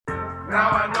Now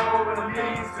I know what it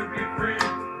means to be free.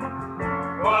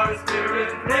 For the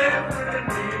spirit lives in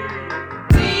me.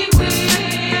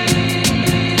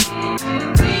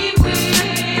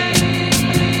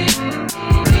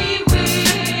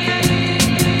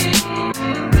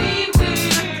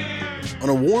 On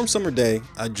a warm summer day,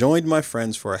 I joined my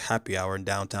friends for a happy hour in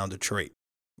downtown Detroit.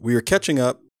 We were catching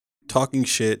up, talking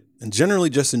shit, and generally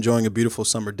just enjoying a beautiful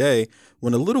summer day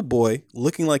when a little boy,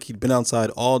 looking like he'd been outside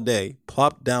all day,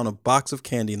 plopped down a box of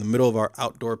candy in the middle of our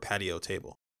outdoor patio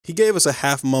table. He gave us a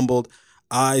half-mumbled,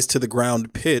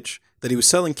 eyes-to-the-ground pitch that he was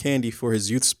selling candy for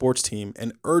his youth sports team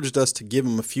and urged us to give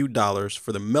him a few dollars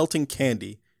for the melting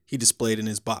candy he displayed in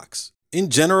his box.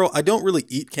 In general, I don't really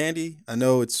eat candy. I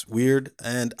know it's weird,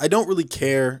 and I don't really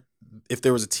care if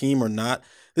there was a team or not.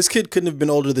 This kid couldn't have been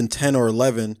older than 10 or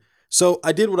 11, so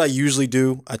I did what I usually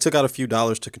do. I took out a few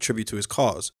dollars to contribute to his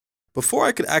cause. Before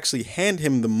I could actually hand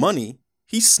him the money,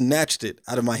 he snatched it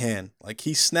out of my hand. Like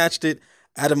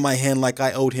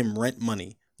I owed him rent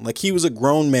money. Like he was a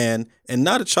grown man and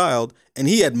not a child, and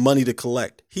he had money to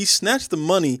collect. He snatched the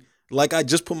money like I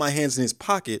just put my hands in his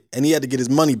pocket, and he had to get his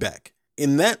money back.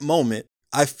 In that moment,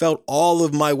 I felt all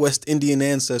of my West Indian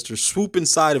ancestors swoop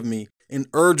inside of me and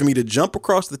urge me to jump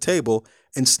across the table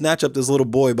and snatch up this little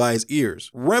boy by his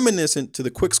ears, reminiscent to the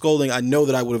quick scolding I know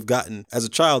that I would have gotten as a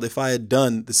child if I had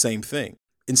done the same thing.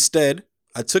 Instead,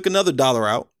 I took another dollar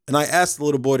out and I asked the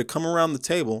little boy to come around the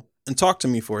table and talk to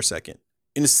me for a second.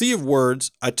 In a sea of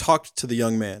words, I talked to the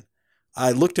young man.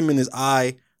 I looked him in his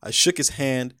eye, I shook his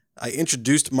hand, I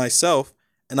introduced myself,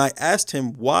 and I asked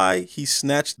him why he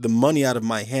snatched the money out of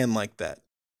my hand like that.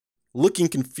 Looking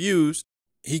confused,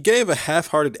 he gave a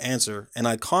half-hearted answer, and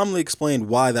I calmly explained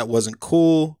why that wasn't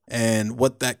cool and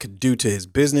what that could do to his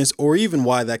business or even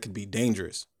why that could be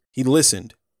dangerous. He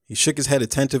listened. He shook his head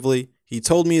attentively. He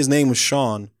told me his name was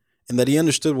Sean and that he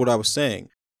understood what I was saying.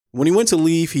 When he went to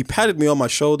leave, he patted me on my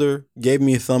shoulder, gave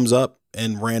me a thumbs up,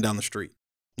 and ran down the street.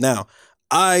 Now,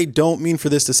 I don't mean for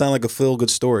this to sound like a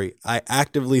feel-good story. I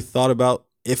actively thought about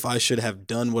if I should have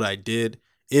done what I did,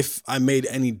 if I made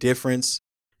any difference,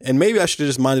 and maybe I should have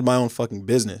just minded my own fucking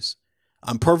business.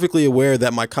 I'm perfectly aware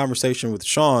that my conversation with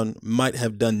Sean might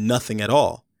have done nothing at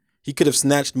all. He could have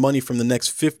snatched money from the next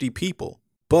 50 people.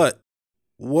 But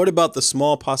what about the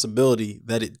small possibility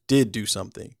that it did do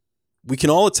something? We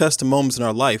can all attest to moments in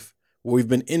our life where we've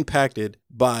been impacted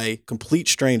by complete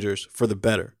strangers for the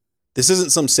better. This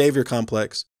isn't some savior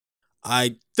complex.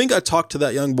 I think I talked to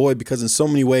that young boy because in so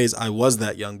many ways I was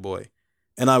that young boy,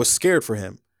 and I was scared for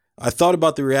him. I thought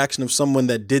about the reaction of someone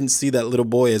that didn't see that little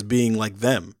boy as being like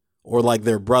them, or like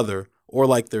their brother, or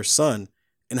like their son,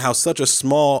 and how such a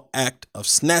small act of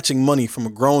snatching money from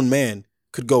a grown man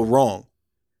could go wrong.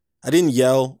 I didn't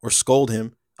yell or scold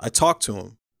him. I talked to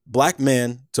him, black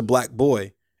man to black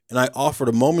boy, and I offered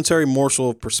a momentary morsel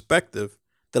of perspective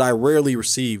that I rarely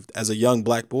received as a young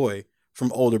black boy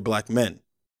from older black men.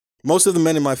 Most of the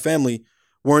men in my family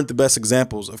weren't the best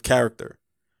examples of character.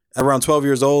 At around 12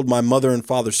 years old, my mother and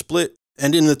father split,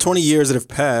 and in the 20 years that have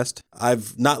passed,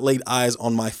 I've not laid eyes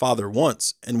on my father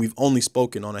once, and we've only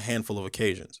spoken on a handful of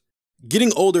occasions.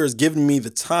 Getting older has given me the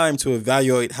time to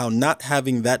evaluate how not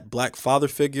having that black father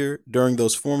figure during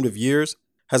those formative years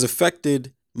has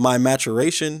affected my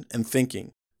maturation and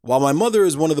thinking. While my mother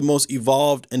is one of the most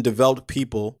evolved and developed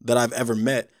people that I've ever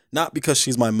met, not because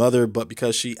she's my mother, but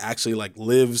because she actually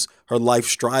lives her life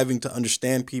striving to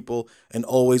understand people and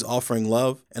always offering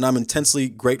love. And I'm intensely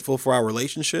grateful for our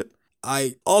relationship.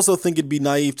 I also think it'd be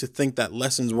naive to think that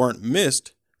lessons weren't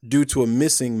missed due to a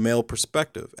missing male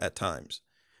perspective at times.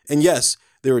 And yes,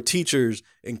 there were teachers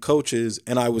and coaches,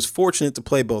 and I was fortunate to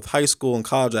play both high school and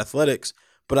college athletics,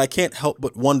 but I can't help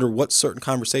but wonder what certain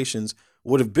conversations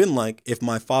would have been like if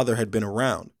my father had been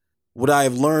around. Would I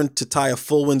have learned to tie a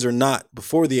full Windsor knot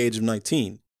before the age of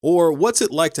 19? Or what's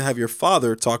it like to have your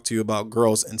father talk to you about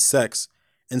girls and sex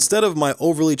instead of my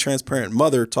overly transparent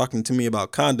mother talking to me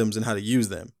about condoms and how to use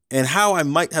them? And how I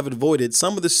might have avoided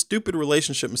some of the stupid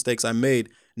relationship mistakes I made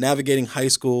navigating high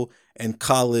school and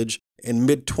college and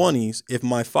mid-20s if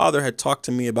my father had talked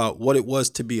to me about what it was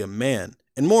to be a man,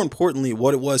 and more importantly,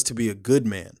 what it was to be a good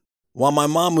man. While my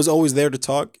mom was always there to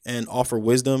talk and offer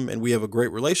wisdom, and we have a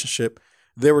great relationship,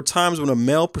 there were times when a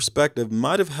male perspective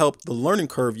might have helped the learning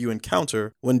curve you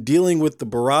encounter when dealing with the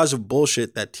barrage of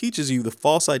bullshit that teaches you the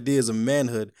false ideas of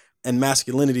manhood and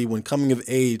masculinity when coming of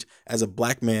age as a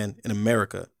black man in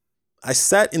America. I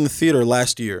sat in the theater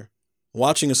last year,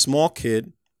 watching a small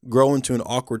kid grow into an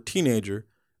awkward teenager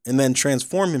and then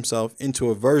transform himself into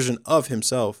a version of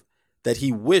himself that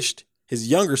he wished his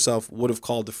younger self would have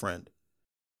called a friend.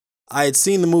 I had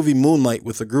seen the movie Moonlight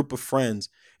with a group of friends,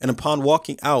 and upon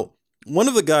walking out, One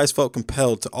of the guys felt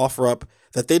compelled to offer up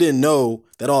that they didn't know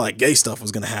that all that gay stuff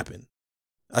was going to happen.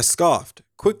 I scoffed,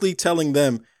 quickly telling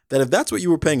them that if that's what you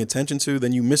were paying attention to,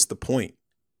 then you missed the point.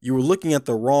 You were looking at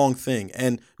the wrong thing.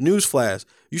 And newsflash,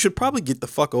 you should probably get the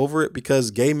fuck over it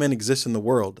because gay men exist in the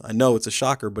world. I know it's a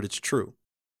shocker, but it's true.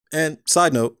 And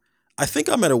side note, I think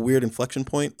I'm at a weird inflection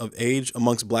point of age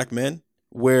amongst black men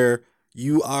where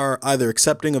you are either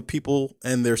accepting of people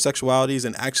and their sexualities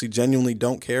and actually genuinely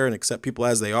don't care and accept people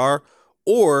as they are,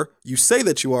 or you say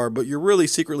that you are, but you're really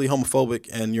secretly homophobic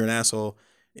and you're an asshole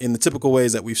in the typical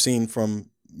ways that we've seen from,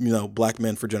 black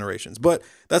men for generations. But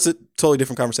that's a totally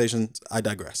different conversation. I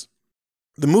digress.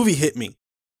 The movie hit me.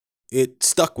 It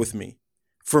stuck with me.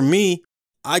 For me,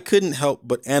 I couldn't help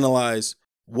but analyze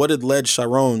what had led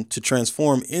Chiron to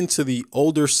transform into the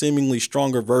older, seemingly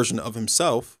stronger version of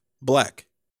himself, Black.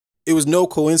 It was no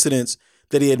coincidence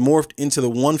that he had morphed into the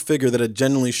one figure that had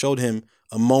genuinely showed him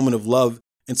a moment of love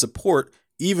and support,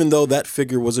 even though that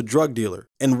figure was a drug dealer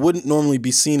and wouldn't normally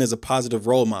be seen as a positive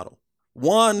role model.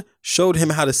 Juan showed him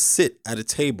how to sit at a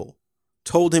table,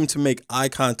 told him to make eye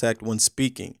contact when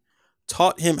speaking,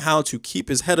 taught him how to keep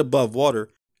his head above water,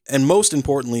 and most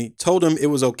importantly, told him it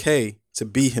was okay to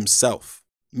be himself.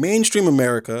 Mainstream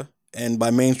America, and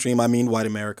by mainstream I mean white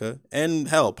America, and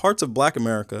hell, parts of black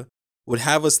America, would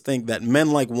have us think that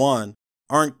men like Juan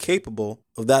aren't capable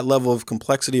of that level of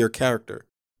complexity or character.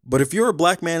 But if you're a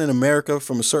black man in America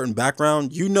from a certain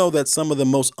background, you know that some of the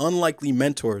most unlikely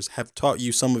mentors have taught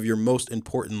you some of your most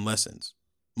important lessons.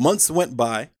 Months went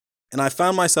by, and I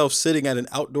found myself sitting at an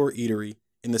outdoor eatery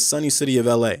in the sunny city of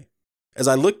LA. As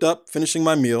I looked up, finishing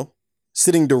my meal,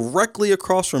 sitting directly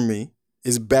across from me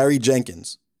is Barry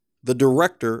Jenkins, the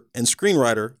director and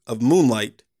screenwriter of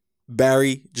Moonlight,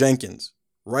 Barry Jenkins,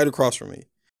 right across from me.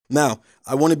 Now,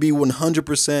 I want to be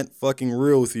 100% fucking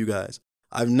real with you guys.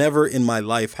 I've never in my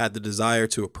life had the desire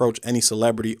to approach any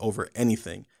celebrity over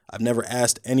anything. I've never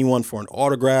asked anyone for an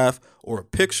autograph or a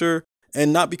picture,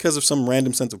 and not because of some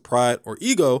random sense of pride or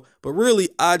ego, but really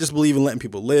I just believe in letting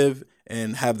people live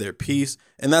and have their peace,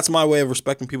 and that's my way of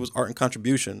respecting people's art and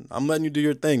contribution. I'm letting you do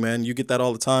your thing, man. You get that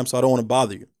all the time, so I don't want to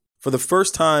bother you. For the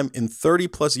first time in 30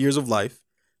 plus years of life,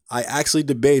 I actually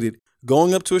debated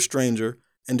going up to a stranger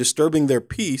and disturbing their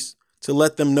peace to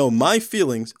let them know my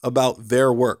feelings about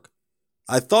their work.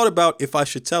 I thought about if I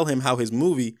should tell him how his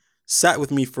movie sat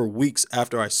with me for weeks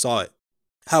after I saw it,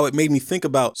 how it made me think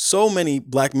about so many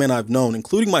black men I've known,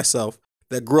 including myself,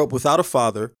 that grew up without a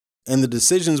father, and the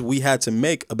decisions we had to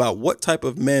make about what type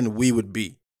of men we would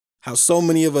be. How so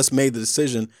many of us made the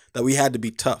decision that we had to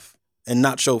be tough and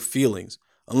not show feelings,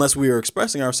 unless we were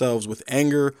expressing ourselves with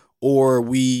anger or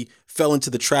we fell into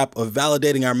the trap of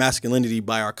validating our masculinity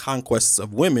by our conquests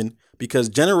of women because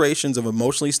generations of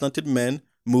emotionally stunted men,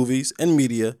 movies, and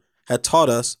media had taught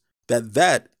us that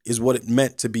that is what it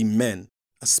meant to be men,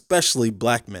 especially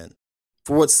black men.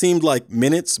 For what seemed like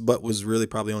minutes, but was really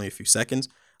probably only a few seconds,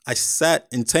 I sat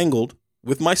entangled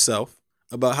with myself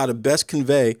about how to best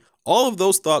convey all of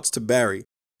those thoughts to Barry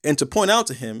and to point out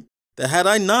to him that had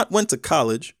I not went to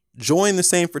college, joined the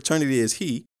same fraternity as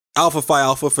he, Alpha Phi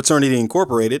Alpha Fraternity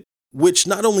Incorporated, which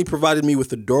not only provided me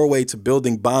with a doorway to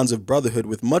building bonds of brotherhood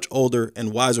with much older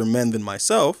and wiser men than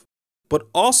myself, but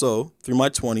also, through my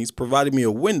 20s, provided me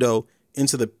a window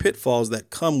into the pitfalls that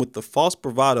come with the false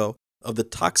bravado of the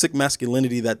toxic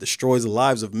masculinity that destroys the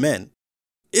lives of men.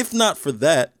 If not for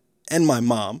that, and my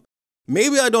mom,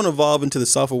 maybe I don't evolve into the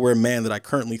self-aware man that I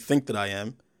currently think that I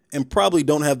am, and probably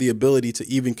don't have the ability to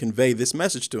even convey this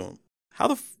message to him. How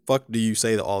the fuck do you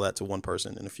say all that to one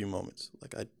person in a few moments?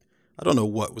 I don't know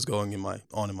what was going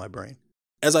on in my brain.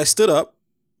 As I stood up,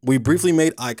 we briefly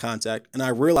made eye contact, and I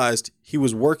realized he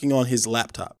was working on his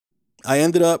laptop. I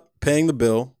ended up paying the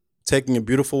bill, taking a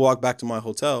beautiful walk back to my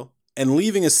hotel, and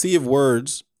leaving a sea of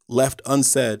words left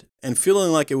unsaid, and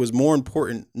feeling like it was more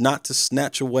important not to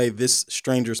snatch away this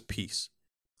stranger's peace.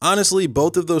 Honestly,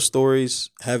 both of those stories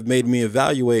have made me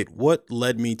evaluate what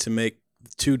led me to make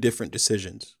two different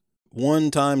decisions.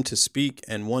 One time to speak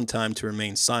and one time to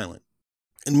remain silent.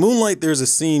 In Moonlight, there's a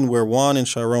scene where Juan and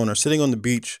Chiron are sitting on the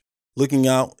beach looking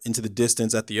out into the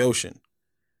distance at the ocean.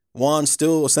 Juan,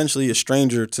 still essentially a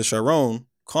stranger to Chiron,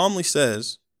 calmly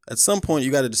says, at some point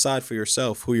you got to decide for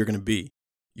yourself who you're going to be.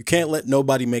 You can't let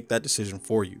nobody make that decision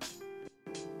for you.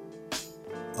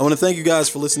 I want to thank you guys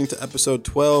for listening to episode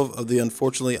 12 of the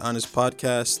Unfortunately Honest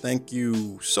podcast. Thank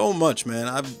you so much, man.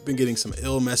 I've been getting some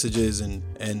ill messages and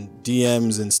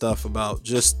DMs and stuff about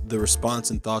just the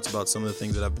response and thoughts about some of the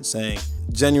things that I've been saying.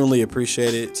 Genuinely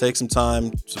appreciate it. Take some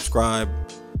time, subscribe,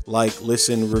 like,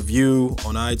 listen, review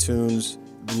on iTunes.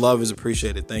 Love is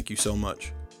appreciated. Thank you so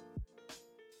much.